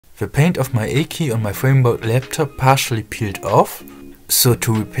The paint of my A key on my Frameboard laptop partially peeled off, so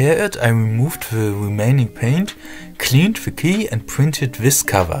to repair it I removed the remaining paint, cleaned the key and printed this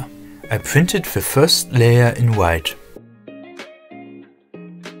cover. I printed the first layer in white.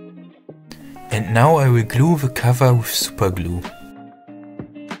 And now I will glue the cover with super glue.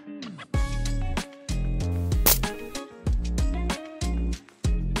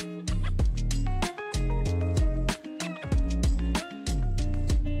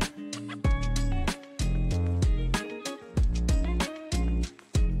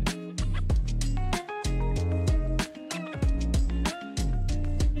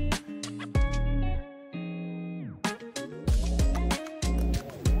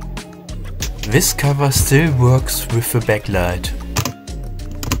 This cover still works with the backlight.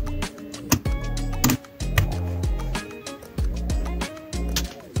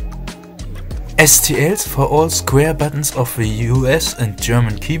 STLs for all square buttons of the US and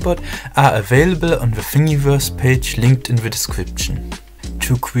German keyboard are available on the Thingiverse page linked in the description.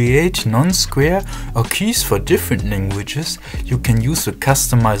 To create non-square or keys for different languages, you can use the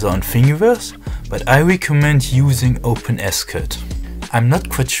customizer on Thingiverse, but I recommend using SCAD. I'm not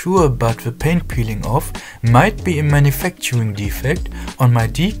quite sure, but the paint peeling off might be a manufacturing defect. On my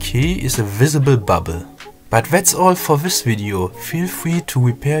D key is a visible bubble. But that's all for this video. Feel free to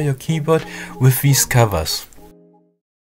repair your keyboard with these covers.